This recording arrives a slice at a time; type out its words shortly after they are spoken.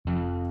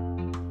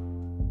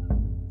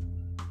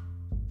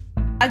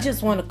I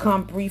just want to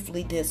come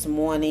briefly this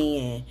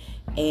morning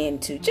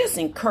and to just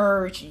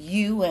encourage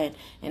you and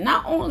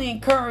not only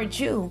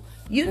encourage you,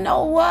 you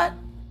know what?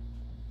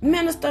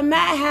 Minister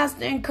Matt has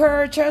to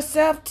encourage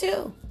herself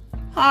too.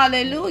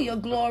 Hallelujah.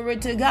 Glory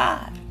to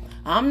God.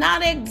 I'm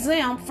not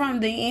exempt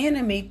from the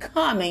enemy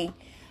coming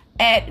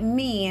at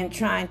me and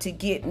trying to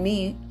get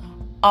me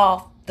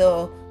off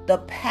the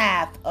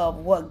path of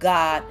what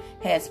God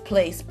has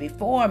placed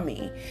before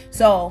me.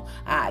 So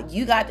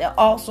you got to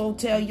also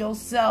tell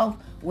yourself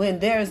when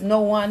there's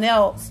no one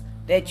else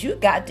that you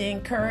got to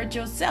encourage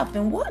yourself.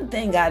 And one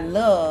thing I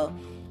love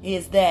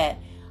is that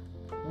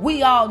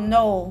we all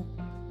know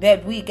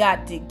that we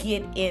got to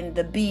get in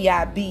the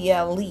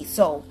BIBLE.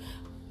 So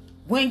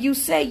when you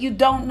say you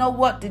don't know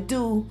what to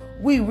do,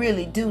 we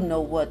really do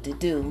know what to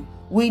do.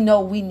 We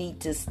know we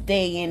need to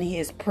stay in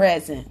his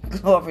presence.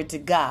 Glory to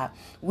God.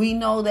 We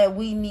know that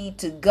we need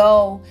to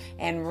go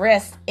and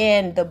rest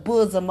in the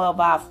bosom of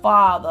our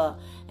Father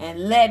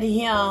and let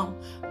him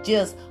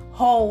just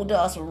hold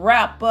us,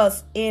 wrap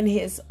us in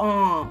his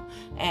arm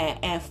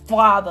and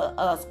father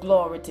us.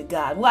 Glory to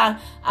God. Well,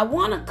 I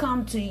want to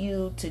come to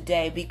you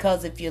today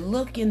because if you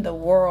look in the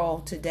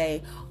world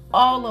today,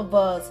 all of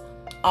us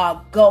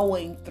are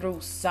going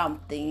through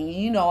something.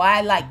 You know,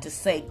 I like to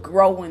say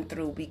growing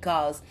through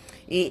because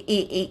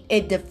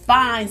it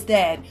defines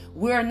that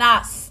we're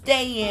not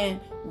staying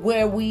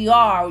where we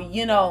are.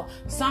 You know,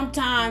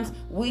 sometimes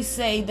we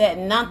say that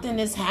nothing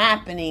is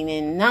happening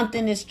and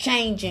nothing is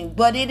changing,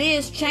 but it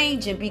is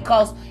changing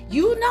because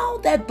you know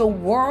that the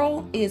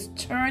world is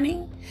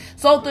turning.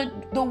 So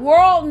the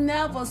world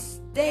never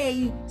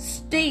stays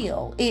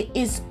still. It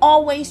is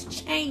always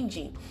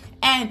changing.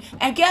 And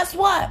guess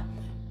what?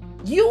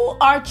 You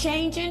are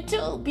changing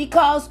too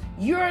because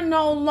you're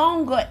no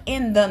longer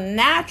in the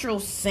natural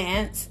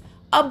sense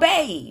a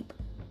babe.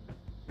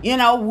 You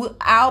know,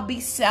 I'll be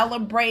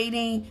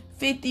celebrating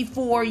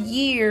 54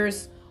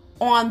 years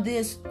on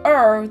this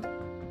earth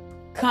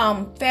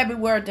come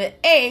February the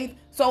 8th.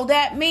 So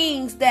that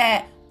means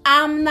that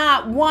I'm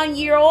not 1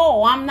 year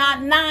old. I'm not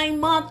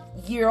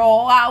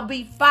 9-month-year-old. I'll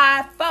be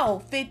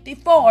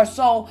 54.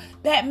 So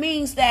that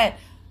means that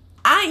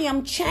I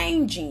am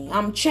changing.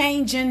 I'm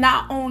changing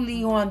not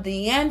only on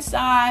the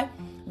inside,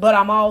 but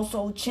I'm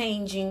also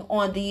changing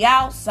on the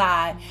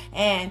outside.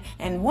 And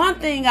one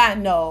thing I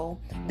know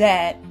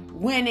that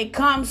when it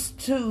comes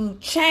to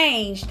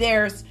change,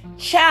 there's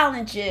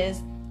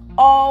challenges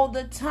all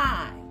the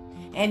time.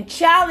 And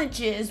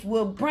challenges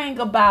will bring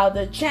about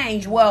the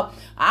change. Well,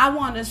 I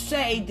want to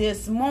say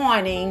this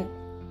morning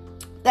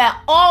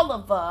that all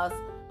of us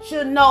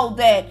should know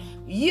that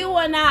you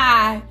and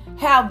I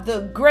have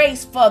the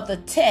grace for the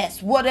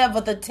test,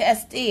 whatever the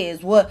test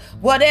is,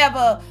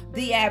 whatever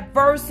the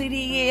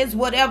adversity is,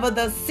 whatever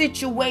the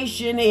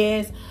situation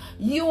is,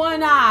 you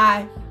and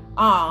I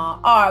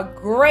are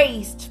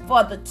graced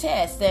for the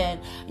test. And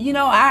you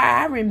know,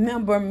 I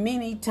remember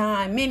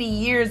many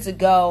years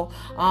ago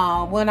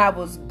when I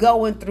was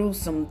going through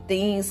some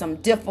things, some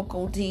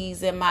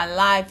difficulties in my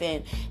life,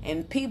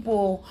 and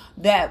people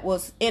that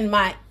was in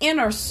my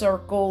inner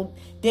circle,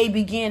 they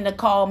began to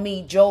call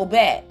me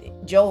Jobette.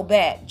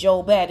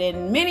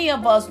 And many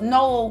of us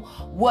know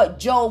what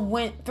Job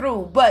went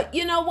through. But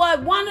you know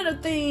what? One of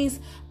the things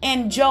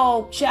in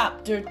Job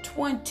chapter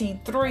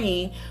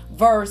 23,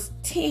 verse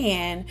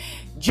 10,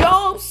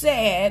 Job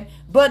said,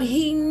 "But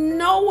he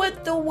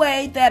knoweth the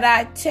way that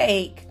I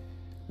take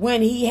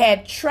when he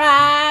had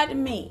tried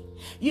me."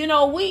 You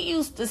know, we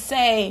used to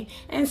say,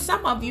 and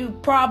some of you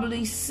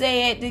probably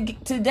say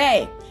it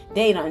today,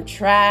 they done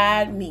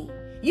tried me.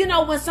 You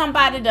know, when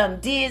somebody done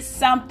did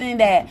something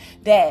that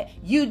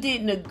you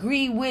didn't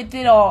agree with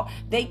it, or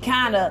they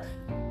kind of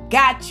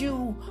got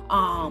you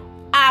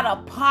out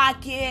of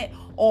pocket,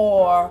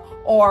 or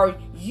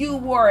you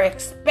were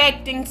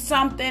expecting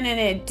something and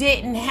it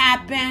didn't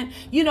happen.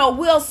 You know,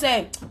 we'll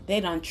say, they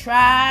done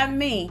tried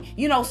me.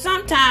 You know,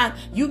 sometimes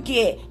you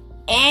get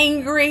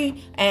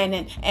angry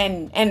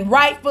and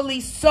rightfully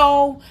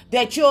so,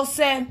 that you'll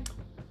say,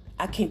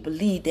 I can't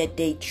believe that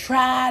they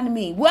tried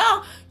me.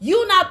 Well,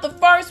 you're not the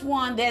first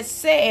one that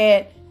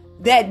said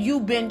that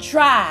you've been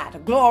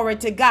tried. Glory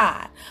to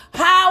God.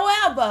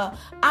 However,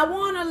 I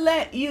want to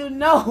let you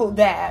know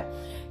that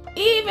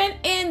even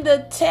in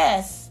the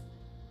test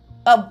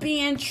of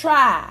being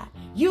tried,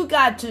 you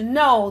got to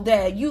know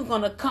that you're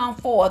going to come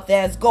forth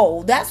as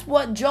gold. That's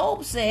what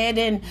Job said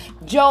in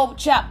Job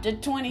chapter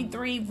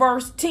 23,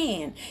 verse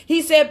 10.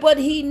 He said, "But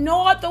he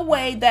knoweth the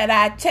way that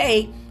I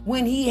take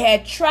when he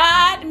had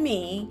tried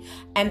me,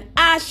 and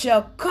I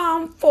shall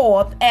come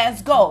forth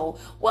as gold."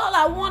 Well,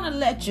 I want to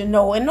let you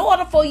know, in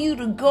order for you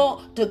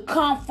to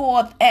come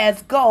forth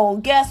as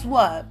gold, guess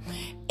what?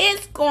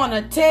 It's going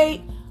to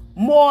take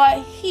more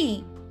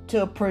heat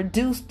to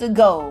produce the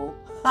gold.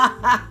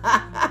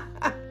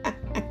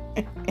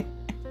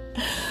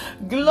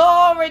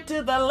 Glory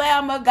to the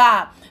Lamb of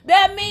God.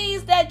 That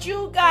means that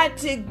you got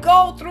to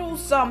go through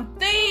some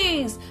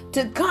things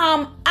to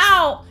come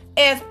out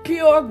as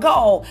pure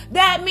gold.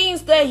 That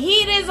means the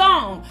heat is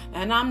on.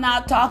 And I'm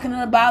not talking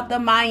about the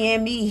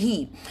Miami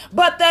Heat.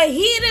 But the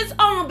heat is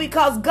on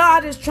because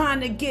God is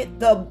trying to get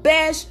the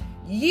best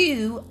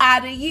you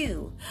out of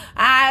you.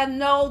 I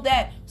know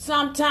that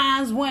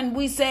sometimes when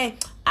we say,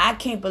 I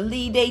can't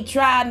believe they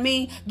tried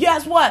me.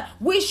 Guess what?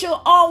 We should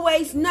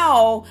always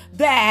know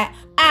that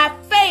our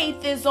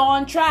faith is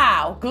on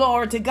trial.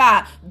 Glory to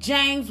God.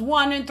 James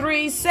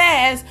 1:3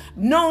 says,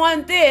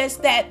 knowing this,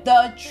 that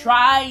the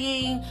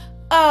trying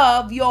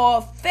of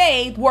your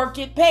faith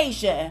worketh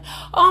patience.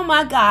 Oh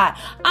my God.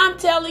 I'm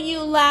telling you,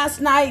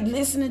 last night,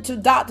 listening to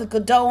Dr.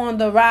 Cadeau on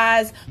the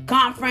Rise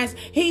conference,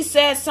 he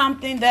said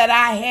something that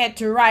I had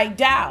to write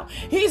down.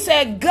 He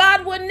said,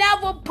 God will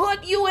never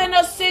put you in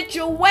a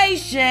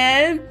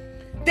situation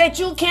that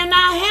you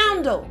cannot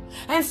handle.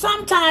 And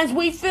sometimes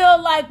we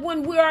feel like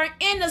when we are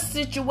in a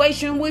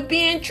situation, we're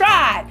being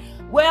tried.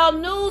 Well,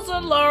 news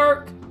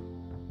alert,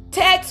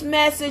 text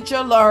message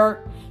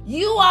alert,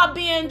 you are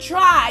being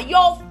tried.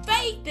 Your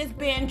faith is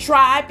being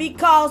tried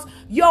because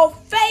your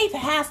faith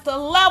has to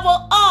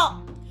level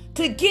up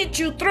to get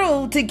you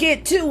through, to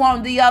get to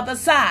on the other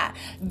side.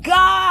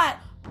 God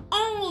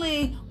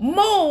only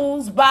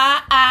moves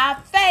by our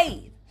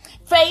faith.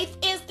 Faith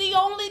is the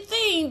only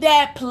thing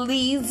that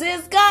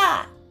pleases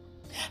God.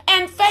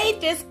 And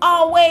faith is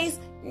always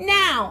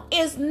now.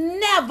 It's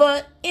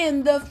never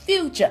in the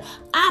future.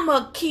 I'm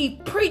going to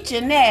keep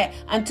preaching that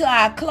until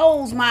I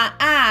close my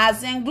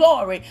eyes in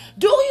glory.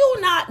 Do you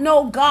not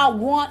know God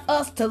wants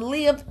us to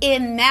live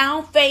in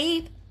now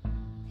faith?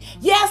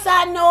 Yes,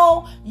 I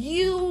know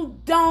you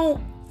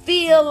don't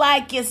feel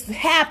like it's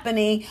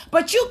happening,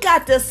 but you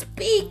got to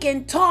speak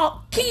and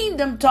talk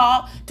kingdom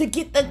talk to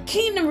get the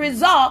kingdom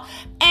result.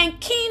 And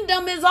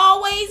kingdom is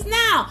always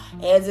now.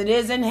 As it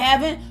is in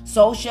heaven,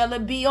 so shall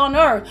it be on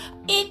earth.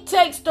 It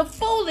takes the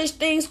foolish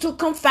things to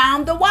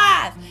confound the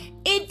wise.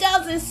 It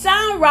doesn't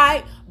sound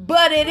right,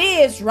 but it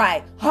is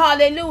right.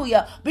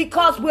 Hallelujah.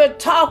 Because we're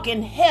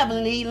talking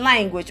heavenly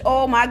language.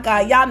 Oh my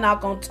God, y'all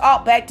not going to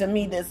talk back to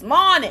me this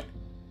morning.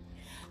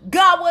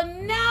 God will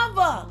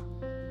never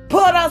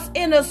put us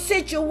in a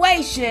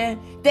situation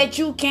that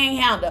you can't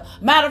handle.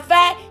 Matter of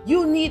fact,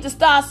 you need to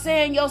start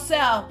saying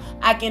yourself,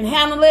 I can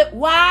handle it.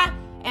 Why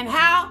and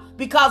how?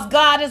 Because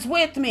God is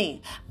with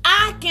me.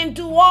 I can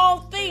do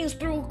all things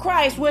through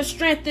Christ, which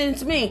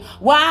strengthens me.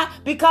 Why?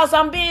 Because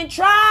I'm being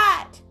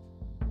tried.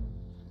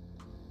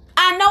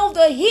 I know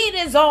the heat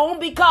is on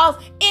because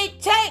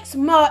it takes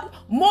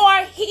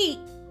more heat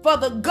for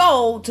the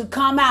gold to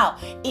come out.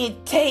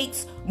 It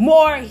takes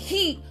more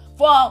heat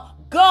for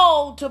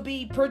gold to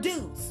be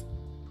produced.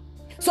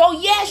 So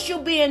yes, you're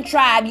being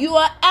tried. You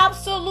are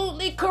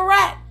absolutely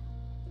correct.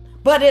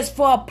 But it's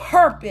for a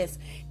purpose.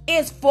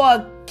 It's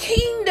for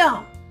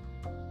kingdom.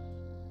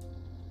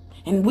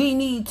 And we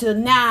need to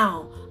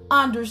now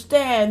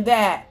understand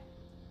that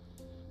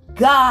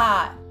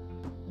God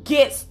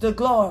gets the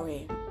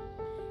glory.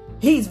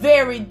 He's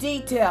very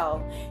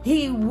detailed.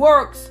 He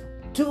works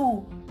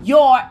to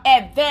your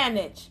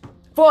advantage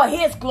for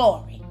his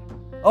glory.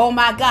 Oh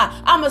my God.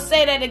 I'm going to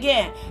say that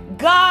again.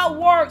 God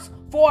works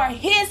for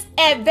his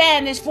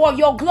advantage for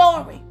your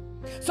glory.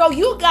 So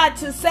you got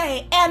to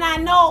say, and I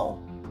know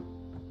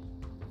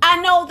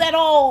that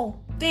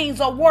all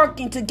things are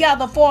working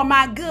together for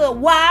my good.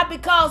 Why?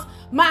 Because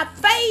my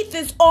faith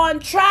is on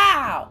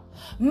trial.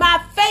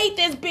 My faith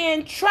is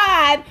being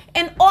tried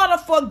in order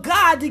for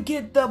God to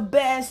get the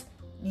best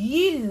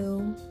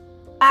you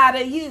out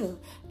of you.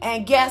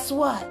 And guess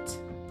what?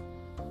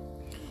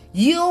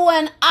 You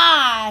and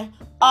I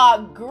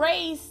are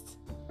graced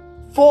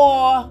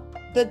for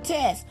the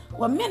test.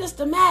 Well,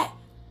 Minister Matt,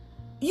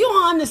 you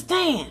don't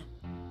understand.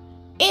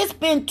 It's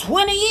been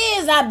 20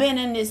 years I've been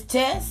in this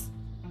test.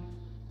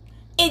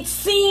 It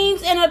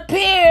seems and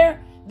appears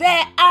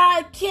that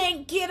I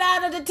can't get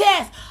out of the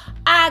test.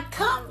 I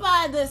come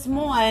by this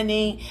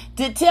morning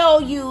to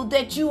tell you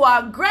that you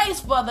are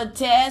graced for the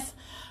test.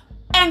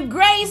 And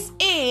grace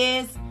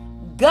is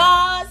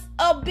God's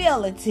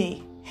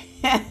ability.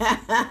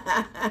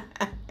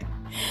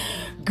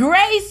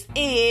 Grace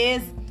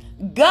is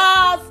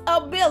God's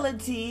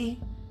ability.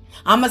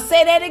 I'm going to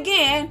say that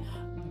again.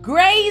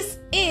 Grace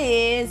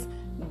is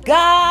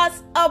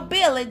God's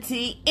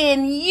ability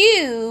in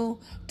you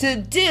to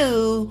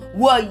do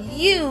what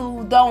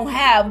you don't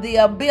have the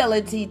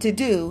ability to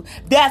do.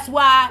 That's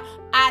why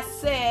I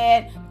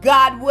said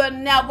God will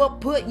never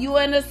put you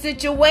in a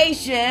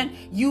situation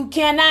you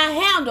cannot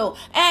handle.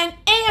 And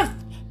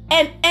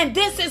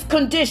this is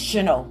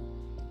conditional.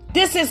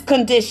 This is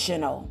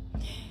conditional.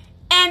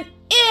 And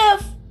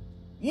if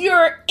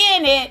you're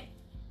in it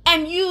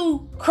and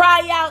you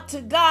cry out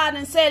to God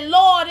and say,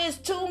 Lord, it's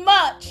too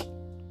much.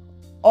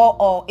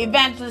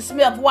 Evangelist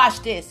Smith,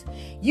 watch this.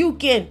 You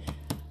can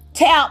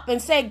tap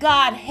and say,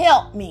 God,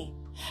 help me.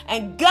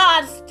 And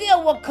God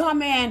still will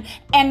come in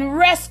and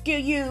rescue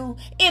you.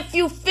 If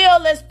you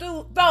feel as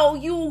though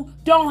you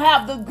don't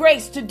have the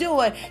grace to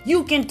do it,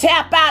 you can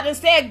tap out and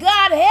say,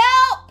 God,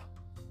 help.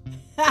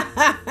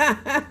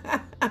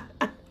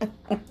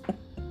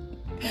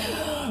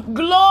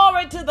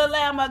 Glory to the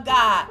Lamb of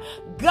God.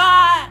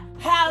 God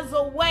has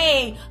a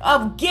way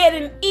of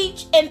getting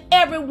each and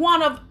every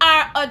one of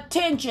our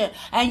attention.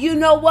 And you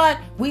know what?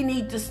 We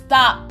need to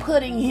stop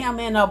putting him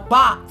in a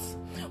box.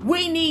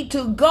 We need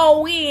to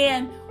go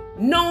in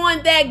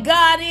knowing that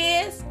God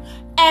is,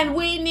 and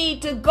we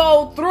need to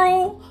go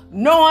through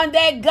knowing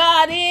that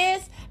God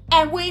is,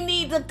 and we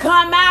need to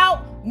come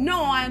out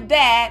knowing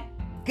that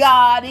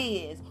God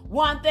is.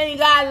 One thing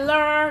I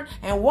learned,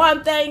 and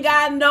one thing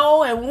I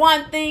know, and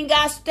one thing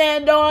I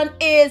stand on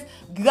is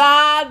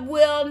God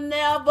will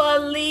never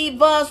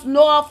leave us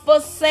nor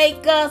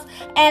forsake us,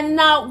 and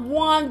not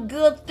one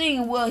good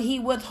thing will he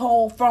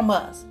withhold from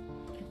us.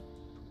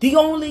 The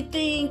only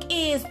thing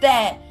is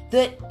that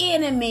the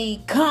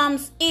enemy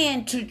comes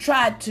in to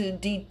try to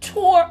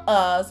detour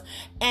us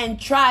and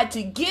try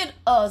to get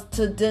us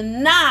to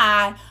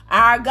deny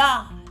our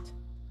God.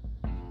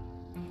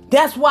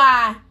 That's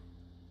why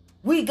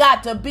we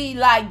got to be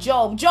like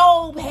Job.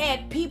 Job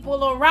had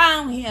people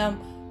around him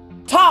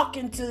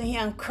talking to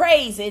him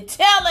crazy,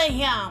 telling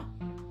him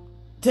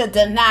to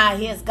deny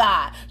his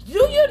God.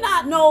 Do you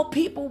not know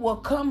people will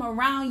come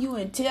around you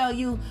and tell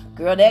you,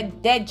 girl,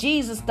 that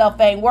Jesus stuff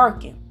ain't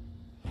working.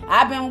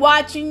 I've been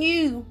watching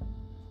you,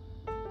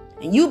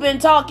 and you've been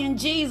talking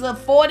Jesus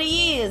 40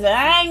 years, and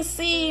I ain't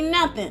seen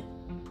nothing.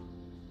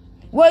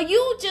 Well,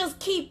 you just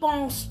keep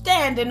on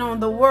standing on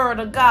the word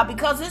of God,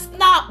 because it's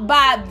not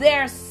by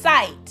their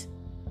sight.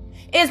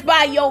 It's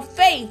by your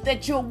faith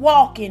that you're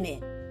walking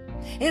in.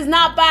 It's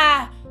not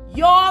by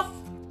your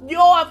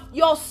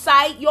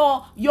sight,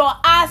 your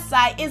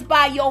eyesight. It's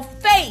by your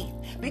faith.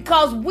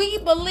 Because we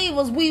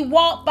believers, we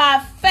walk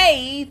by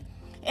faith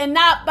and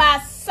not by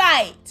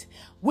sight.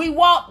 We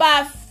walk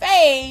by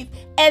faith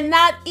and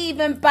not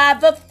even by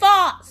the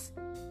thoughts.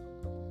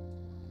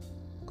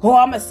 Oh,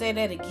 I'm going to say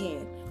that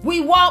again. We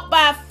walk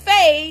by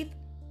faith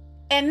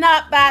and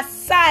not by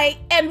sight.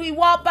 And we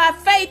walk by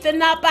faith and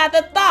not by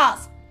the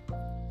thoughts.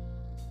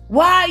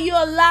 Why are you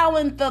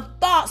allowing the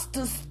thoughts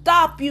to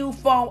stop you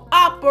from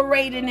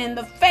operating in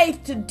the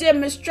faith to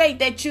demonstrate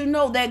that you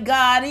know that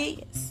God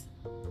is?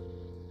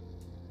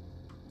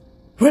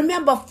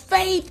 Remember,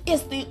 faith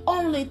is the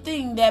only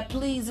thing that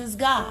pleases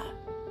God.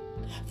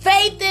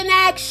 Faith in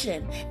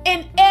action,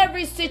 in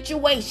every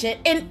situation,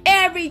 in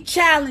every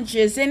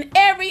challenges, in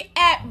every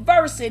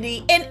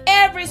adversity, in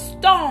every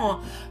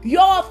storm,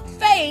 your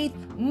faith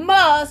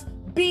must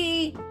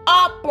be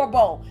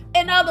operable.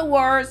 In other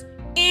words,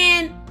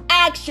 in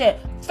action,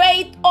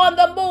 faith on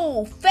the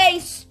move,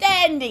 faith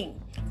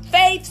standing,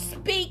 faith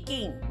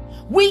speaking.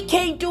 We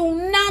can't do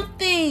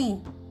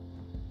nothing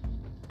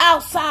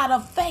outside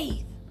of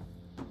faith,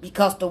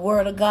 because the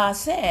word of God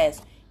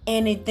says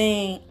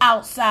anything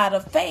outside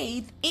of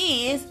faith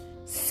is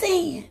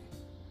sin.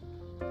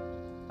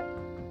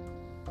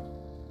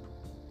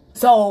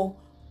 So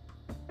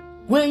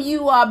when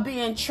you are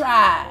being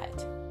tried,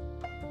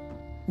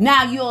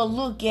 now you'll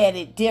look at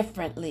it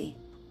differently.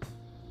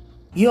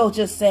 You'll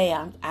just say,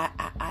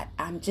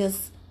 I'm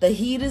just, the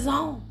heat is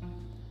on.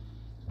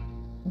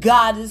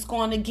 God is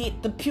going to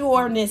get the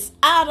pureness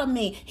out of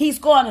me. He's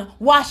going to,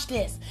 watch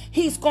this,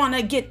 he's going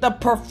to get the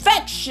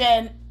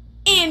perfection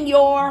in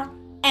your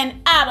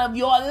and out of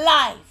your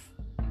life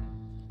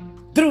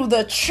through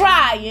the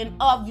trying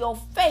of your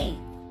faith.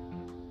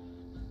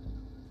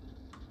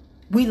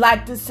 We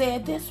like to say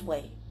it this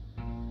way: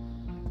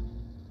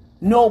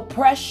 no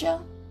pressure,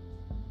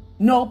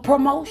 no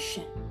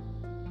promotion.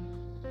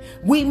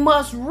 We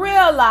must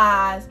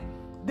realize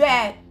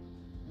that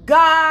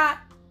God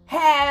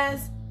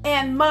has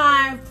in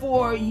mind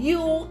for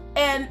you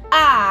and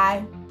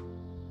I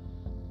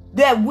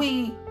that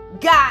we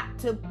got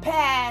to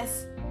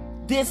pass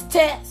this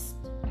test.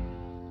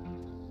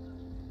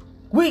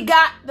 We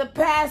got to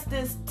pass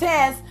this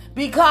test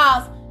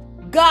because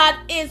God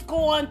is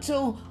going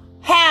to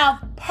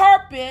have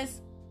purpose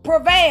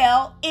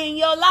prevail in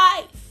your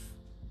life.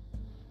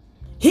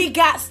 He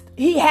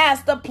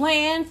has the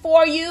plan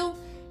for you,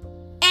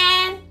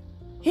 and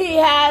he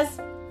has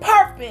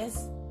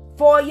purpose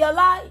for your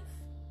life.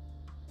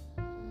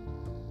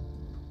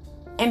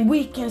 And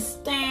we can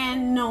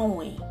stand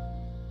knowing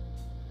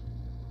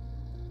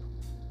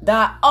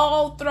that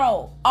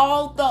although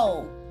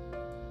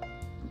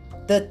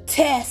the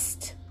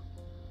test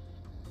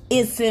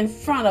is in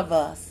front of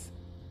us,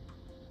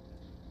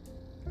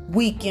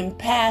 we can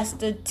pass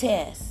the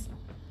test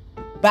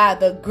by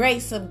the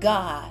grace of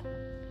God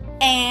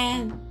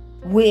and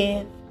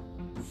with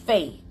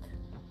faith.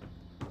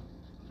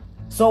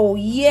 So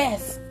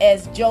yes,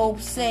 as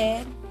Job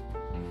said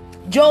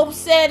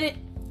it,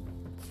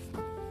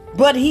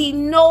 but he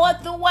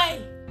knoweth the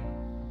way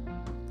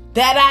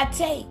that I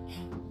take.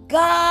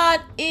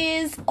 God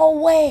is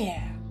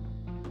aware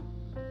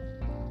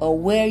of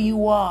where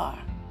you are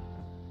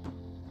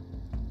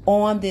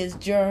on this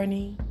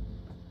journey,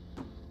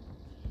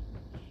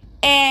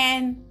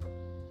 and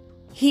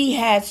he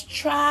has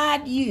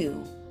tried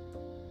you,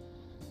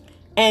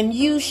 and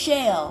you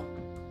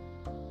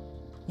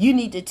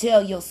need to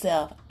tell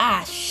yourself,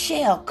 I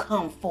shall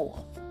come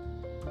forth.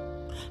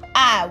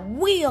 I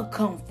will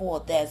come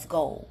forth as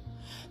gold.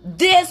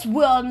 This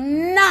will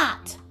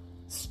not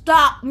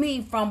stop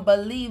me from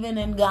believing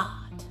in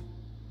God.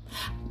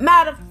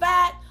 Matter of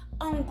fact,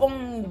 I'm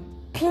going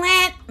to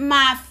plant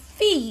my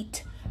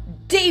feet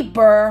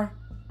deeper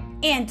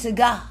into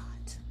God.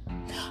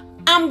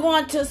 I'm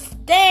going to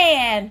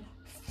stand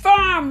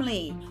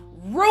firmly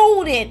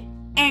rooted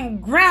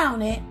and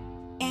grounded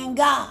in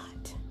God.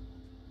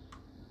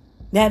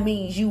 That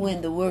means you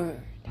in the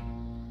Word.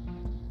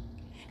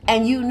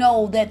 And you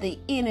know that the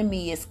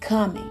enemy is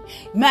coming.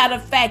 Matter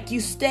of fact, you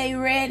stay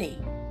ready.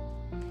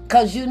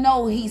 Because you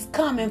know he's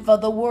coming for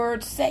the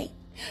word's sake.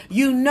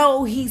 You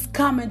know he's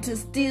coming to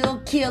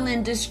steal, kill,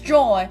 and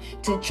destroy,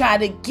 to try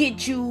to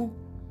get you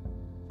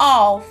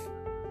off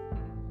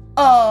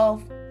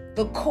of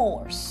the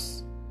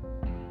course.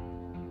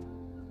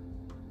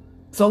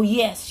 So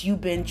yes,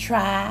 you've been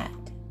tried.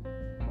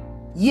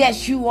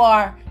 Yes, you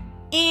are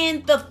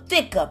in the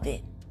thick of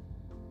it.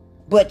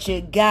 But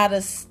you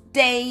gotta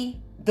stay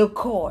the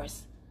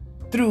course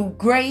through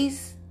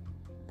grace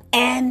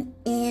and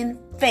in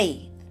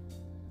faith.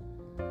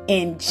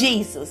 In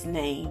Jesus'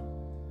 name,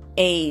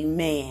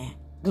 amen.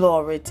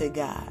 Glory to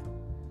God.